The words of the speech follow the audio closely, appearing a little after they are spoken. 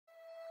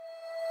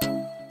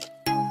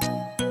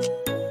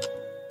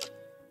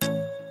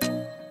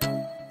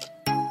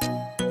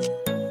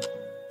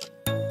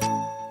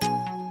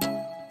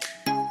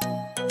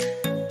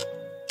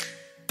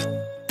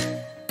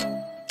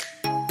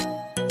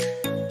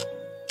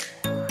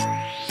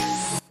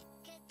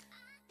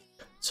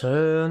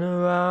Turn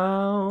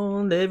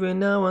around, every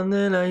now and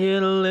then I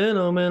get a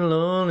little bit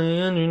lonely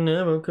and you're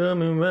never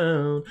coming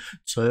round.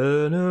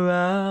 Turn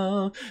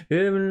around,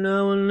 every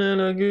now and then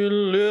I get a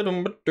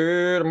little bit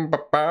turn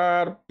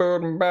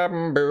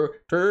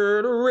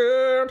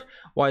around.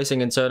 Why are you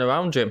singing Turn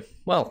Around, Jim?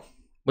 Well,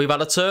 we've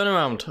had a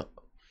turnaround.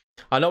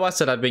 I know I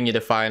said I'd bring you the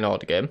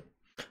Feyenoord game,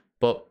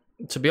 but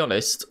to be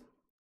honest,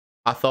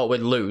 I thought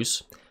we'd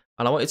lose,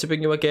 and I wanted to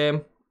bring you a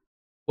game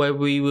where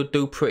we would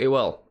do pretty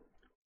well.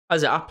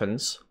 As it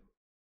happens,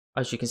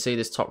 as you can see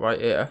this top right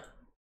here,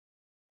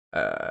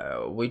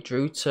 we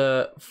drew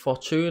to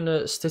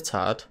Fortuna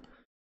Sittard,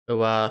 who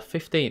are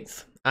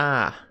 15th.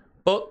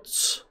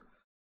 But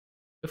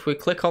if we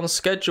click on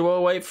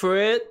schedule, wait for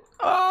it.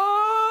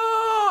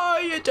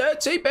 Oh, you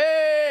dirty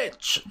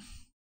bitch!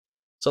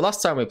 So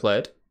last time we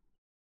played,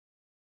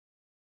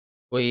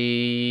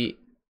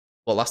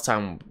 last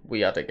time we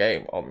had a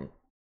game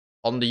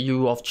on the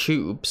U of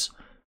Tubes,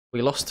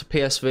 we lost to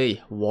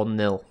PSV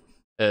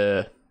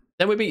 1-0.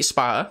 Then we beat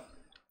Sparta,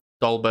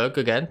 Dolberg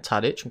again,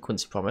 Tadic and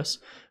Quincy Promise.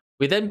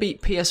 We then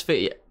beat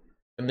PSV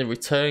in the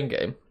return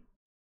game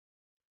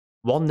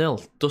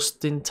 1-0,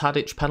 Dustin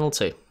Tadic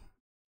penalty.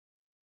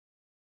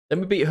 Then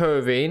we beat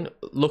Heerenveen,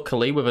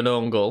 luckily with an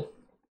own goal.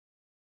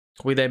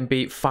 We then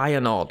beat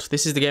Feyenoord.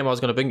 This is the game I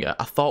was going to bring you.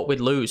 I thought we'd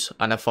lose,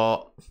 and I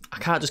thought, I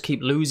can't just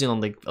keep losing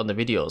on the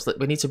videos.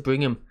 We need to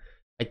bring him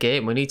a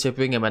game. We need to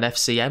bring him an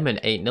FCM and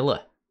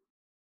 8-0.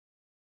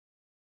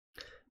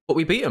 But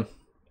we beat him.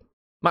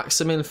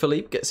 Maximin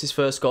Philippe gets his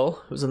first goal.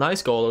 It was a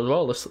nice goal as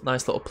well. A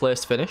nice little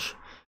placed finish.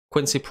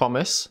 Quincy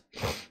Promise.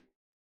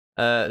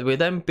 We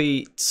then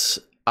beat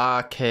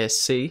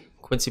RKC.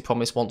 Quincy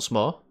Promise once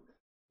more.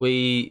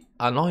 We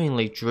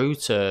annoyingly drew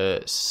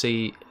to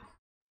SC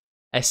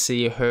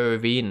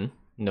Heerenveen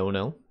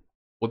 0-0.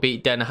 We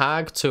beat Den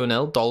Haag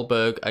 2-0.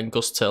 Dolberg and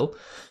Gus Till.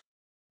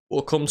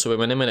 We'll come to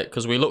him in a minute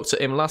because we looked at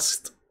him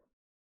last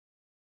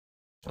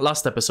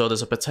episode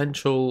as a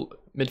potential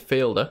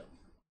midfielder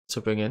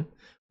to bring in.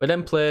 We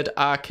then played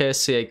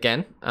RKC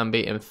again and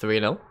beat him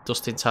 3-0.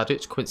 Dustin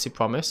Tadic, Quincy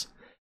Promise,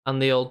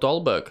 and the old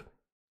Dolberg.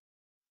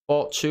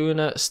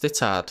 Fortuna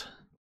Sittard.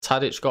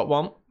 Tadic got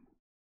one,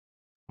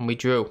 and we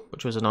drew,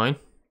 which was annoying.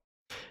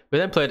 We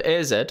then played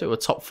AZ, who were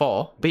top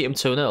 4, beat him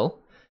 2-0.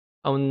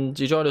 And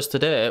you joined us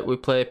today, we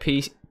play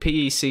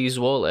PEC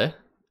Zwolle,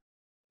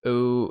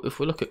 who, if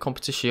we look at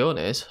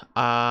competiciones,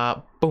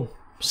 are, boom,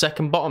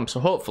 second bottom.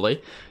 So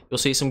hopefully, you'll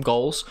see some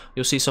goals,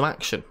 you'll see some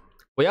action.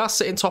 We are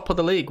sitting top of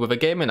the league with a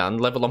game in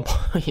hand, level on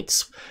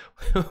points,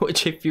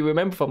 which if you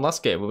remember from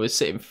last game, we were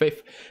sitting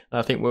 5th, and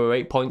I think we were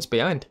 8 points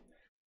behind.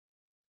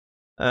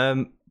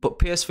 But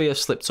PSV have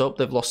slipped up,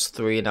 they've lost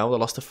 3 now, they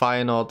lost to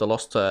Feyenoord, they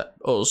lost to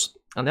us,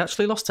 and they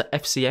actually lost to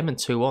FCM in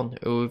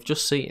 2-1, who we've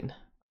just seen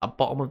at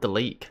bottom of the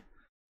league.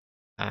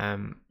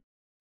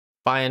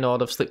 Feyenoord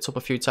have slipped up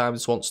a few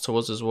times, once to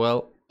us as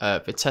well.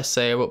 Vitesse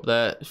are up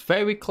there, it's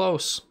very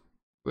close,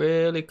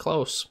 really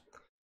close.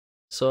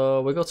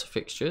 So we go to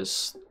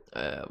fixtures.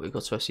 We go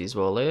to FC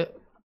Zwolle,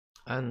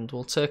 and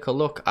we'll take a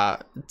look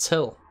at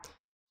Till. So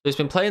he's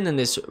been playing in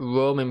this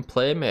roaming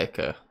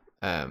playmaker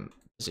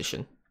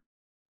position.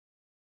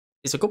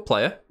 He's a good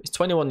player. He's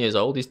 21 years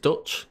old. He's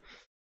Dutch.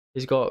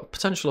 He's got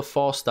potential of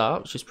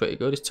 4-star, which is pretty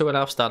good. He's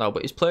 2.5-star now,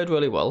 but he's played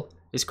really well.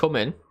 He's come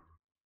in,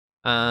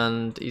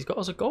 and he's got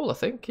us a goal, I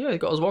think. Yeah, he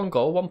got us 1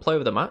 goal, 1 play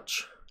of the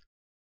match.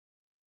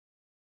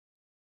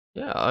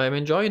 Yeah, I'm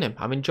enjoying him.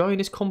 I'm enjoying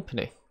his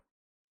company.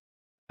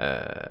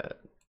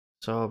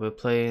 So we're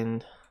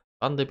playing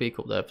Van de Beek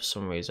up there for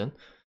some reason.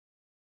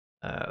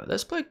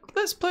 Let's play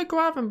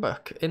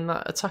Gravenberch in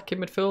that attacking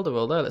midfielder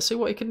role there. Let's see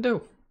what he can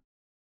do.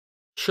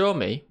 Show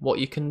me what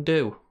you can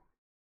do.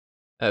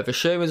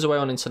 Verschuren's away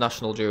on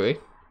international duty.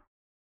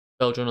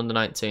 Belgian under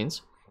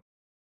 19s.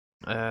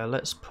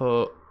 Let's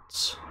put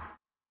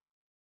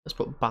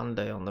Bande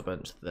on the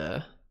bench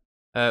there.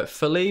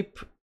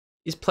 Philippe,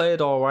 he's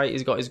played alright,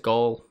 he's got his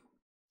goal.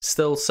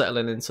 Still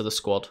settling into the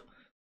squad.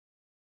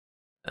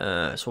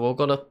 So we're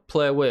going to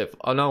play with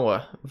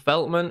Onoa,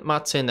 Veltman,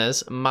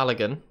 Martinez,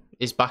 Maligan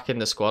is back in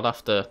the squad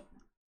after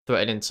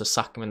threatening to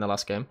sack him in the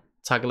last game.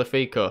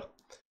 Tagliafico.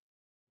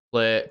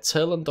 Play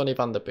Till and Donny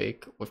van der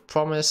Beek with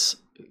Promise,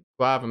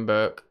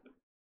 Gravenberch,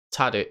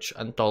 Tadic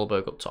and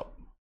Dolberg up top.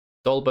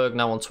 Dolberg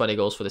now on 20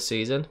 goals for the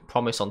season.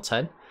 Promise on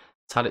 10.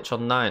 Tadic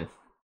on 9.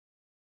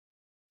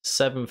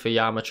 7 for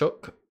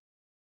Yaremchuk.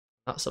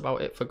 That's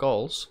about it for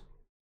goals.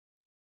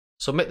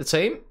 Submit the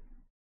team.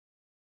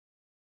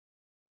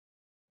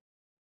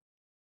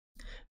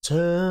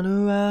 Turn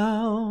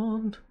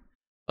around.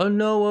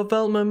 Onoa,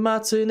 Veltman,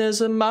 Martinez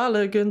and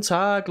Maligan,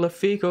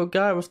 Tagliafico,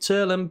 Gareth,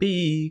 Till and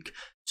Beek.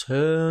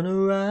 Turn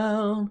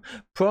around.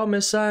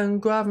 Promise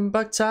and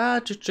Gravenberch,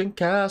 Tadic and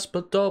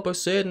Kasper Dolberg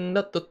sitting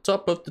at the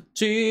top of the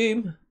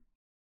team.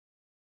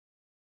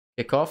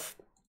 Kick off.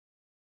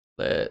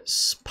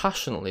 Let's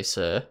passionately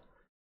say,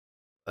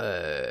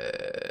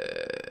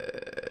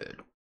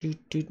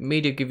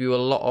 media give you a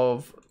lot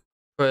of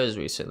praise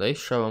recently.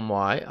 Show them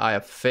why. I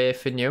have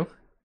faith in you.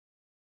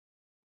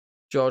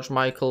 George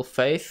Michael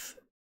Faith.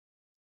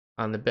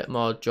 And a bit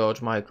more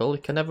George Michael.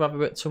 You can never have a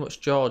bit too much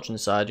George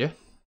inside you.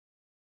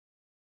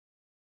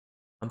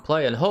 And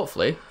play, and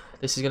hopefully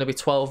this is going to be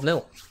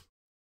 12-0.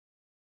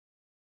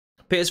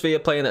 PSV are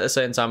playing at the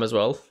same time as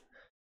well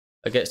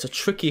against a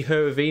tricky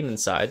Heerenveen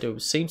side who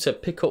seem to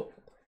pick up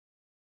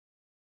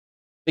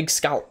big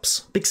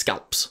scalps. Big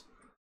scalps.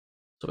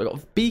 So we've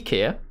got Beak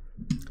here.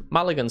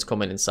 Maligan's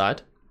coming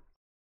inside.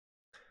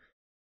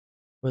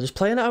 We're just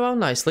playing it around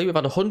nicely. We've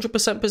had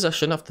 100%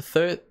 possession after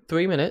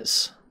 3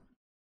 minutes.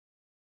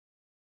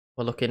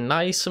 We're looking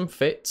nice and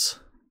fit.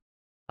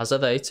 As are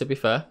they, to be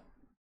fair.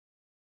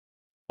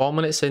 4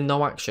 minutes in,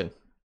 no action.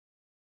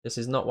 This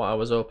is not what I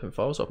was hoping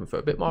for. I was hoping for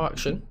a bit more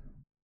action.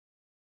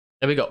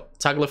 There we go.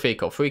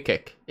 Tagliafico, free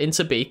kick.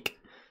 Into Beak.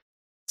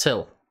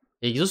 Till.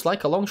 He does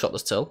like a long shot,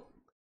 does Till.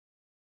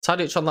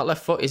 Tadic on that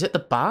left foot. He's at the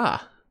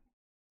bar.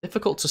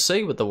 Difficult to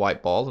see with the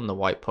white ball and the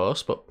white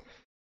post, but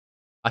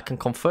I can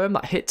confirm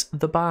that hit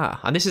the bar.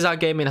 And this is our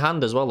game in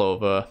hand as well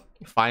over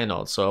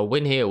Feyenoord. So a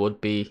win here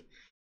would be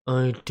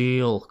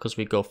ideal because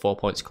we go 4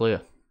 points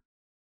clear.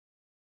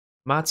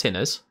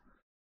 Martinez.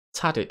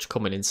 Tadic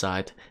coming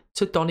inside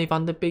to Donny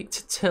van der Beek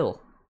to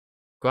Till.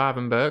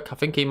 Gravenberg. I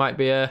think he might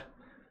be a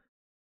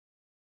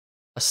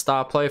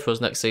star player for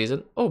us next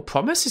season. Oh,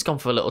 Promise has gone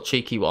for a little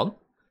cheeky one.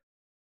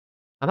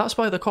 And that's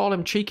why they call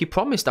him Cheeky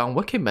Promise down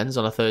Wycombe Men's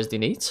on a Thursday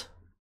night.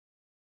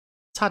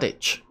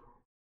 Tadic.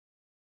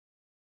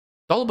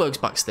 Dolberg's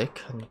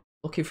backstick and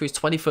looking for his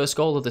 21st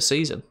goal of the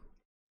season.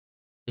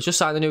 He's just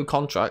signed a new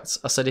contract.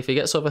 I said if he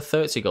gets over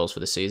 30 goals for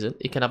the season,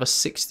 he can have a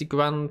 60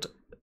 grand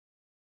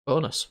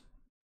bonus.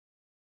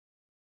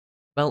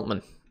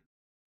 Veltman.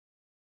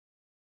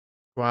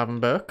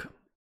 Gravenberg.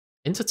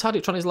 Into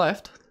Tadic on his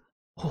left.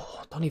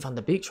 Oh, Donny van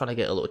der Beek trying to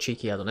get a little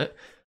cheeky head on it.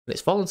 And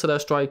it's fallen to their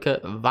striker,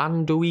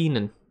 Van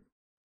Duinen.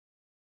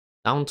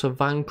 Down to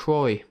Van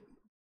Croy.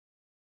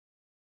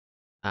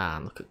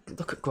 And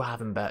look at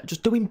Gravenberg.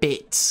 Just doing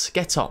bits.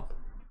 Get on.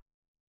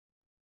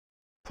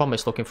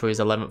 Promise looking for his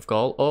 11th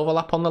goal.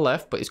 Overlap on the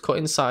left, but he's cut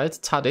inside.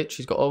 Tadic,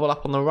 he's got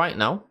overlap on the right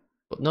now.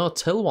 But no,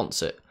 Till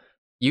wants it.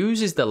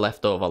 Uses the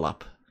left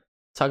overlap.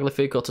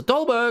 Tagliafico to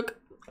Dolberg.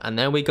 And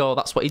there we go.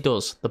 That's what he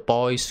does. The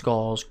boy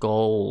scores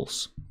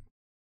goals.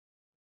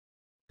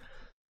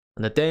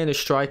 And the Danish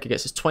striker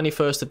gets his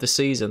 21st of the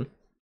season.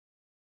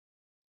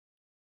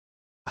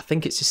 I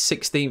think it's his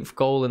 16th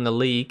goal in the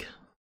league.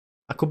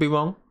 I could be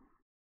wrong.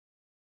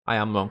 I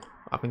am wrong.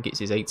 I think it's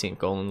his 18th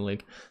goal in the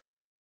league.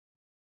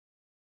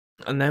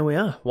 And there we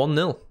are.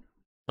 1-0.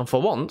 And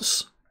for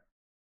once,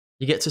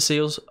 you get to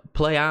see us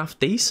play half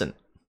decent.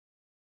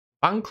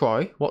 Van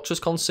Croy, watch us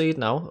concede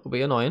now. It'll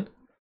be annoying.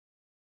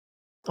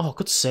 Oh,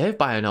 good save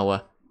by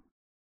Anoa.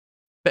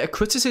 Bit of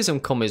criticism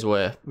come his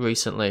way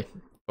recently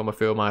from a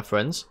few of my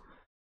friends.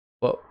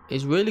 But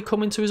he's really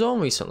coming to his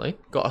own recently.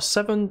 Got a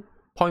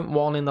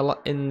 7.1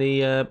 in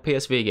the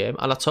PSV game.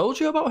 And I told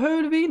you about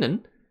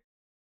Heerenveen.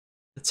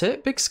 They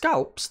take big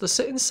scalps. They're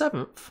sitting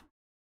 7th.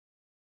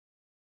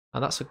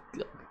 And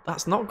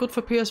that's not good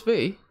for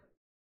PSV.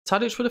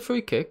 Tadic with a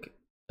free kick.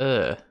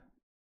 One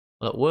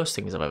of the worst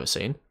things I've ever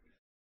seen.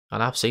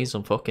 And I've seen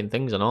some fucking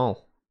things and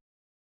all.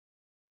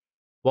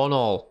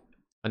 1-1.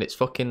 And it's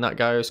fucking that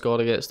guy who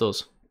scored against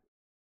us.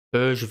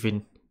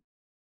 Bergevin.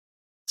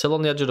 Still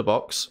on the edge of the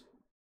box.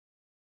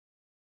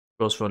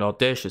 Goes for an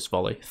audacious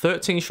volley.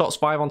 13 shots,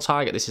 5 on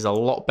target. This is a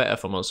lot better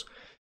from us.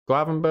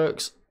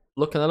 Gravenberg's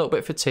looking a little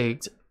bit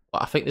fatigued.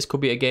 But I think this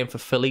could be a game for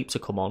Philippe to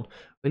come on.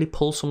 Really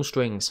pull some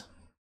strings.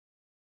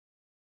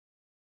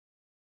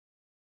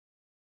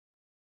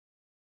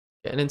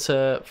 Getting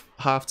into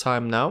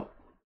half-time now.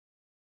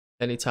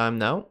 Anytime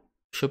now.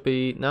 Should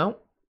be now.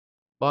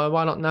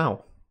 Why not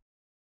now?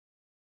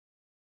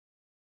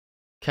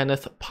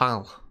 Kenneth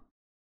Pal.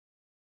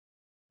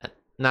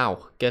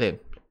 Now, get in.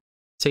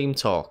 Team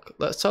talk.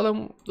 Let's tell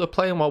them they're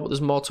playing well, but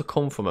there's more to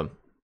come from them.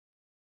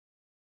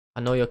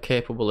 I know you're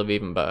capable of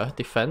even better.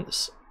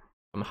 Defense.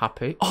 I'm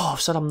happy. Oh,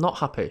 I've said I'm not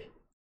happy.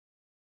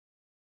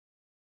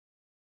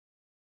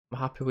 I'm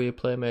happy with your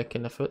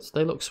playmaking efforts.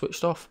 They look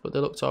switched off, but they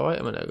looked alright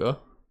a minute ago.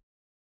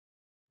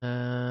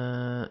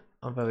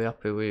 I'm very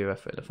happy with your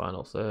effort in the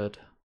final third.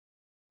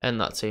 End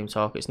that team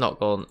talk. It's not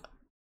gone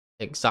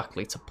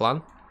exactly to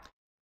plan.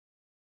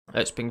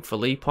 Let's bring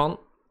Philippe on.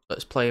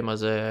 Let's play him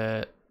as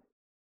a...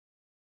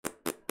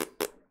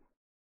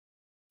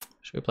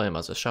 Should we play him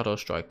as a shadow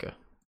striker?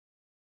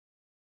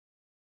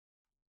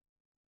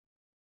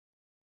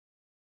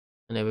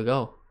 And here we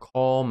go.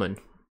 Corman.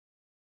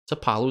 To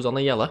Pal, who's on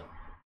the yellow.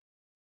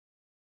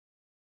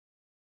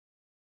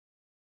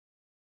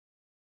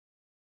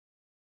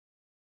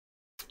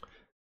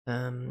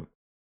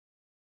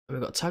 We've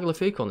got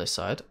Tagliafico on this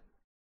side.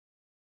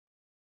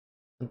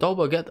 And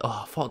Dolberg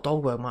oh, I thought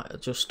Dolberg might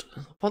have just...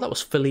 I thought that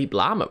was Philippe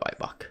Lahm at right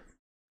back.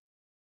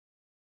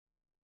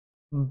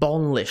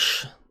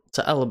 Bonlish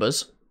to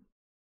Elbers.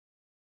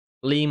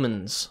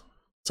 Lehmans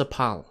to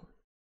Pal.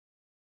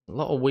 A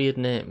lot of weird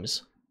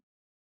names.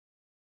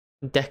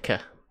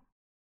 Decker.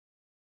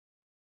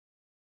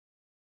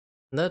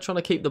 And they're trying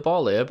to keep the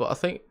ball here, but I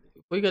think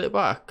if we get it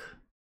back,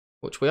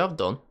 which we have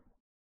done,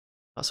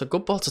 That's a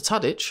good ball to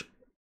Tadic.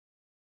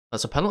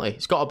 That's a penalty.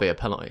 It's got to be a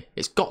penalty.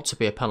 It's got to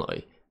be a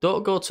penalty.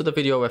 Don't go to the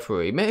video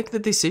referee. Make the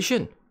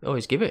decision.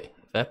 Always give it.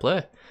 Fair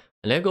play.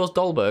 And there goes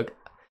Dolberg.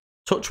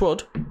 Touch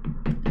wood.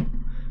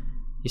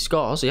 He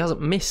scores. He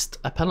hasn't missed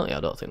a penalty, I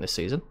don't think, this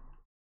season.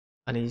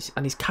 And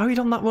he's carried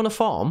on that run of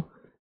form.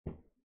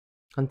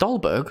 And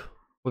Dolberg,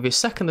 with his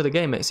second of the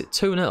game, makes it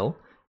 2-0.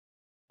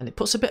 And it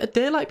puts a bit of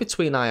daylight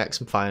between Ajax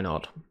and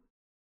Feyenoord.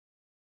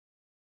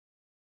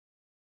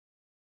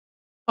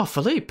 Oh,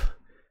 Philippe.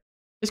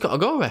 He's got to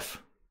go,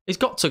 ref. He's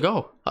got to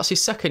go. That's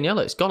his second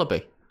yellow. It's got to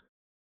be.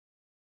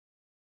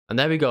 And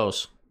there he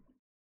goes.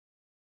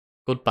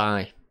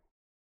 Goodbye.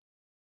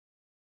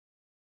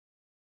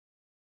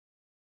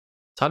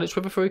 Tadic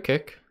with a free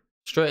kick.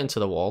 Straight into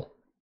the wall.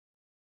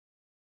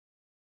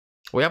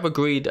 We have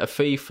agreed a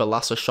fee for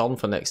Lasse Schön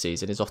for next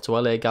season. He's off to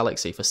LA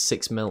Galaxy for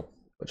 6 mil.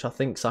 Which I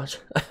think is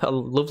actually a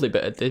lovely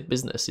bit of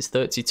business. He's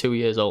 32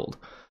 years old.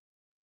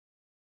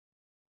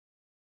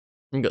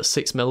 You got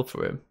 6 mil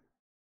for him.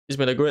 He's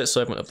been a great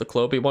servant of the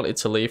club. He wanted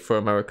to leave for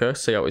America,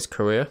 see out his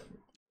career.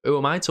 Who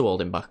am I to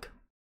hold him back?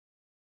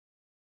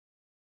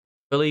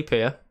 Philippe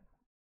here.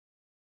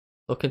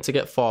 Looking to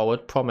get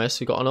forward. Promise.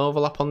 He got an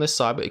overlap on this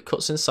side, but he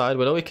cuts inside.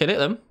 We know he can hit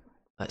them.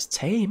 That's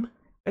tame.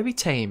 Very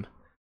tame.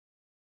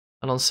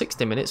 And on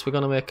 60 minutes, we're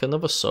going to make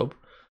another sub.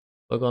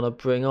 We're going to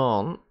bring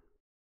on...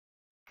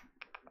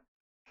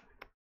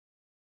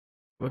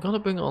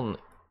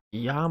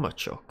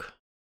 Yaremchuk.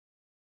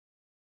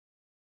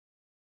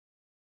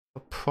 A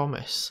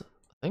promise,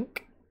 I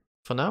think,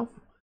 for now.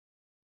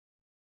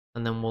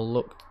 And then we'll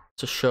look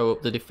to show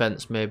up the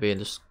defence maybe and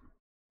just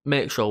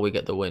make sure we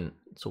get the win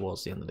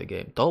towards the end of the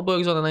game.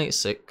 Dolberg's on an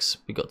 8-6.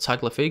 We've got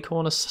Tagliafico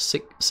on a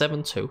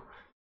 7-2.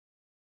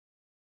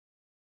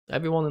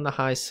 Everyone in the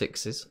high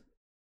 6s.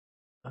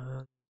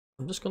 I'm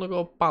just going to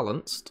go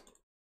balanced.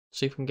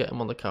 See if we can get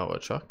him on the counter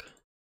attack.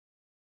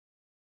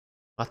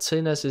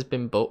 Martinez has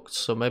been booked,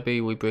 so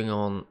maybe we bring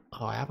on...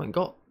 Oh, I haven't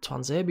got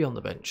Tuanzebe on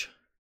the bench.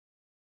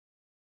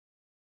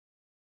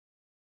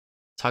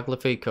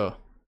 Tagliafico.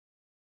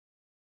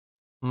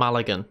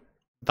 Maligan.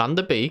 Van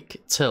der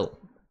Beek. Till.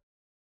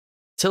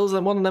 Till's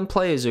one of them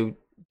players who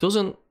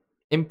doesn't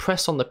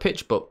impress on the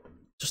pitch, but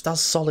just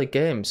has solid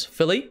games.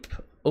 Philippe.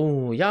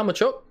 Ooh,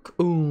 Yaremchuk.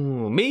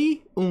 Ooh,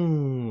 me.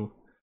 Ooh.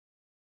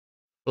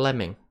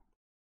 Fleming.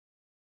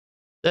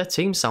 Their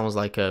team sounds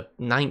like a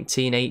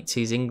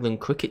 1980s England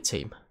cricket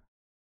team.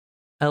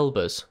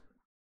 Elbers.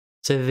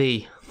 To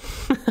thee.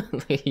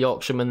 The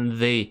Yorkshireman,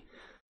 thee.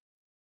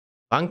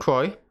 Van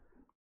Croy.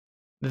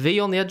 Thee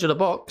on the edge of the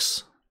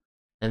box.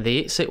 And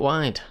thee hits it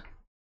wide.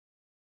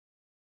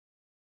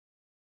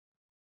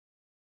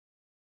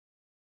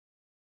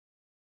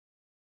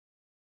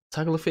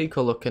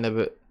 Tagliafico looking a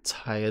bit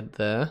tired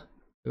there.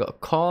 We've got a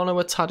corner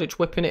with Tadic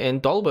whipping it in.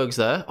 Dolberg's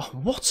there. Oh,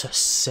 what a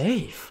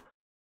save.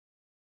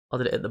 Or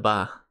did it hit the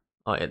bar?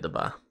 Oh, it hit the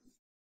bar.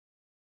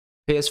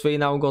 PSV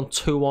now gone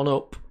 2-1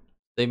 up.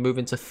 They move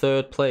into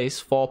 3rd place,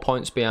 4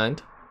 points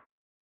behind.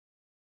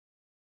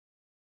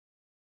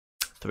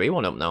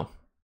 3-1 up now.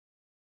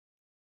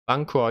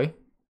 Van Croy.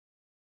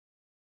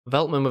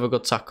 Veltman with a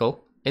good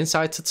tackle.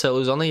 Inside to Till,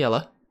 who's on the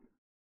yellow.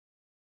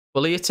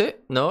 Will he hit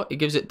it? No, he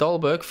gives it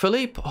Dolberg.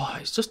 Philippe. Oh,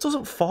 it just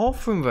doesn't fall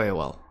for him very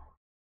well.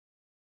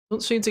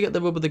 Doesn't seem to get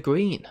the rub of the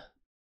green.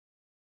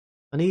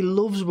 And he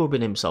loves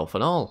rubbing himself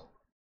and all.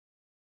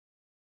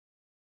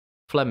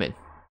 Fleming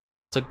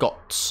to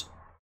Götze.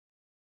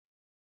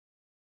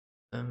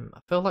 I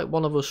feel like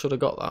one of us should have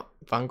got that.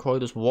 Van Croy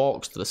just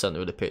walks to the centre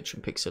of the pitch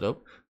and picks it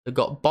up. They've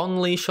got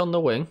Bonleash on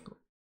the wing.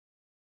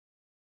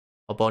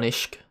 Or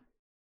Bonishk.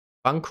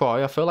 Van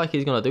Croy, I feel like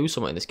he's going to do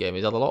something in this game.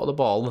 He's had a lot of the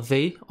ball.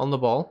 V on the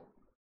ball.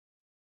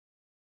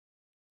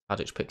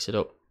 Tadic picks it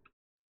up.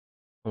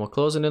 And we're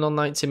closing in on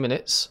 90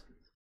 minutes.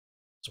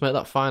 Let's make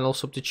that final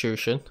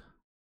substitution.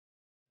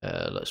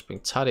 Let's bring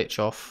Tadic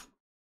off.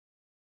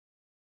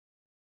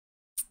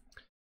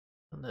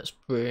 And let's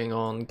bring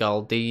on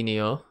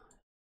Galdino.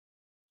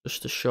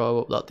 Just to show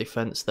up that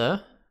defence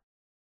there.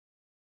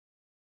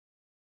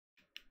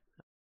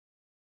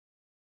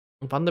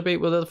 Van der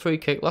Beek with a free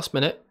kick last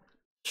minute.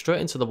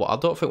 Straight into the wall. I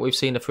don't think we've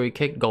seen a free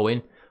kick go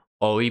in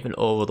or even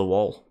over the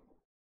wall.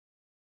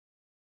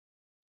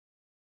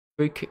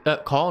 Free kick,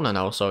 corner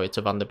now, sorry,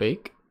 to Van der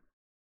Beek.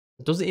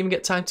 Doesn't even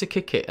get time to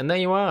kick it. And there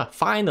you are.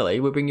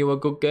 Finally, we bring you a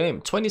good game.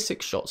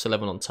 26 shots,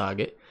 11 on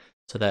target.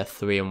 So they're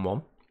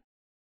 3-1.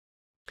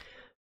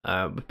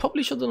 We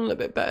probably should have done a little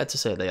bit better to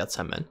say they had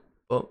 10 men.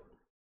 But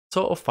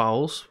total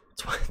fouls,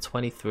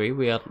 23.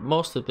 We had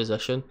most of the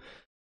possession.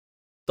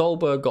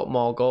 Dolberg got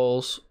more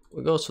goals.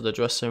 We go to the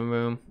dressing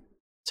room.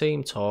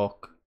 Team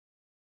talk.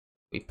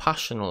 We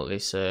passionately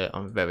say,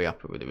 I'm very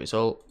happy with the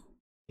result.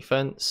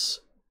 Defence.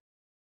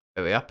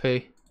 Very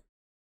happy.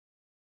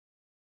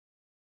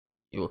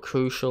 You were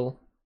crucial.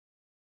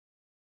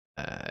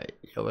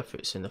 Your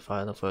efforts in the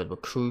final third were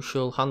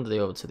crucial. Handed it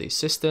over to the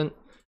assistant.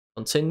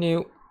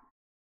 Continue.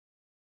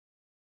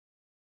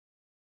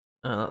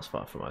 That's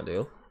far from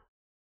ideal.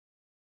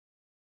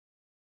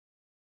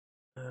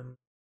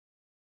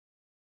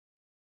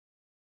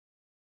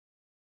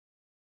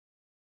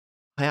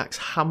 Ajax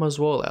hammers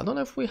Worley. I don't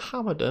know if we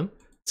hammered him.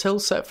 Till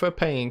set for a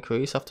pay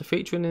increase. After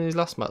featuring in his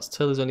last match,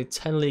 Till is only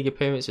 10 league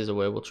appearances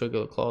away. Will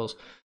trigger a clause.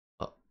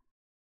 Oh,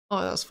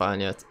 that's fine,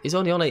 yeah. He's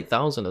only on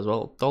 8,000 as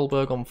well.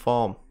 Dolberg on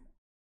form.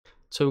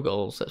 2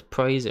 goals. Let's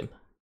praise him.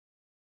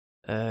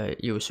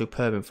 You were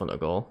superb in front of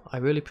goal. I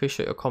really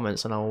appreciate your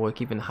comments and I will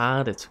work even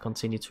harder to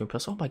continue to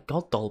impress. Oh my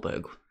god,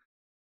 Dolberg.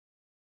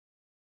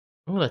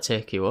 I'm going to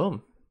take you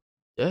home.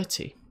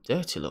 Dirty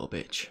little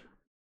bitch.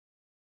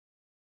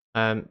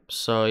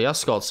 So he has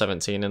scored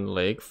 17 in the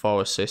league,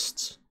 4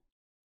 assists.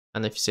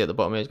 And if you see at the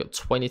bottom here, he's got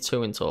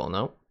 22 in total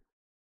now.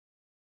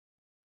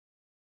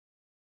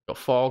 Got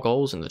 4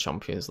 goals in the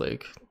Champions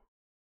League.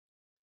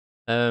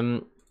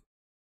 We're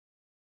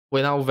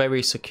now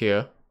very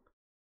secure.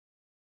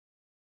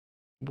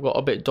 We got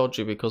a bit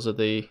dodgy because of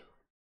the...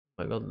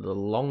 Oh my god, the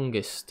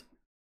longest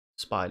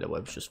spider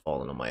web's just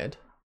fallen on my head.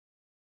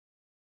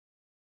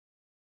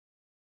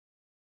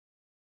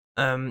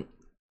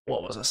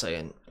 What was I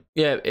saying?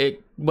 Yeah,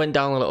 it went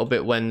down a little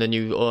bit when the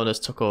new owners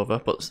took over,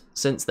 but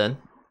since then,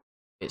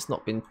 it's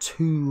not been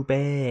too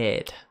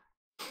bad.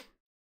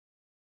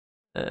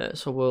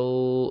 So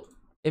we'll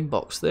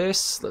inbox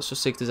this. Let's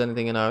just see if there's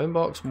anything in our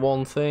inbox.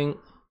 One thing.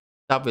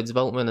 Davids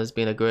Veltman has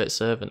been a great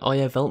servant. Oh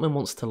yeah, Veltman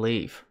wants to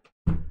leave.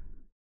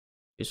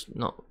 It's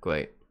not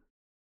great.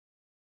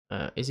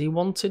 Is he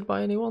wanted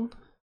by anyone?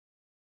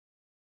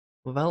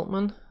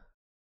 Veltman?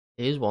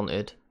 He is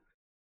wanted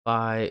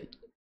by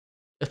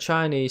a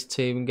Chinese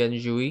team,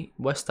 Genjui,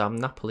 West Ham,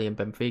 Napoli and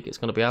Benfica. It's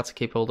going to be hard to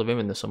keep hold of him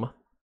in the summer.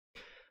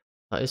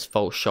 That is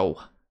faux show.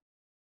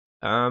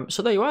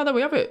 So there you are, there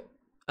we have it.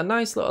 A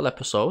nice little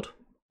episode.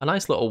 A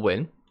nice little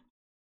win.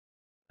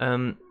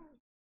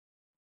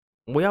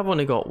 We have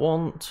only got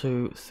 1,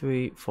 2,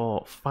 3,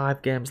 4,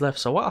 5 games left.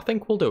 So what I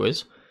think we'll do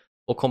is,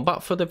 we'll come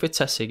back for the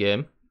Vitesse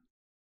game.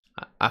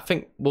 I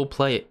think we'll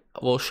play it.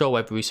 We'll show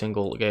every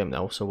single game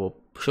now. So we'll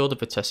show the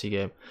Vitesse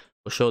game.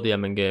 We'll show the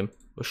Emmen game.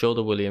 We'll show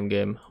the William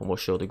game. And we'll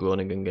show the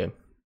Groningen game.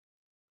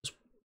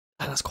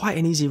 That's quite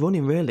an easy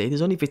running, really.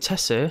 There's only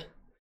Vitesse.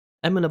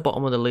 Emmen at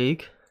bottom of the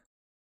league.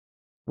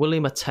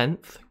 William are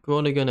 10th.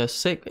 Groningen are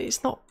 6th.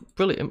 It's not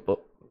brilliant, but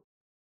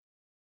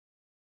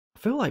I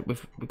feel like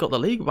we've got the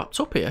league wrapped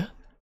up here.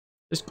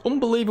 This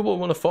unbelievable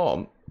run of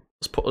form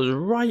has put us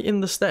right in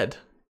the stead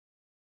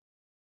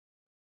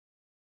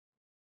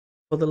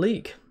for the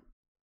league.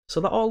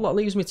 So that all that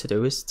leaves me to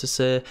do is to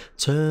say,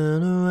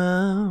 turn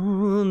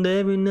around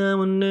every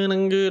now and then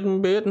I'm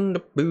getting bitten the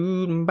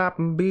boot and bop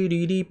and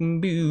booty deep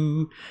and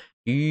boo.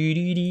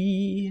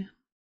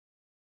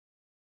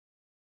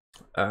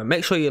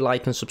 Make sure you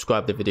like and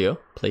subscribe the video,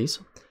 please.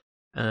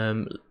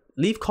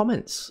 Leave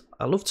comments.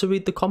 I love to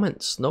read the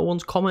comments. No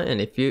one's commenting.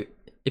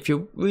 If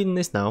you're reading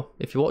this now,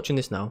 if you're watching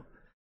this now,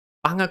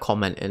 bang a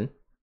comment in,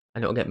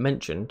 and it'll get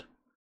mentioned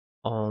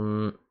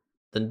on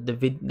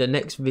the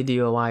next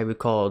video I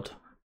record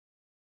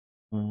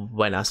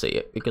when I see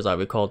it, because I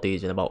record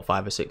these in about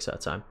 5 or 6 at a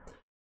time.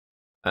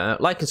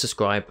 Like and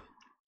subscribe,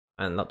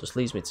 and that just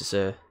leaves me to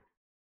say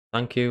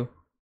thank you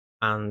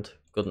and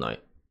good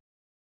night.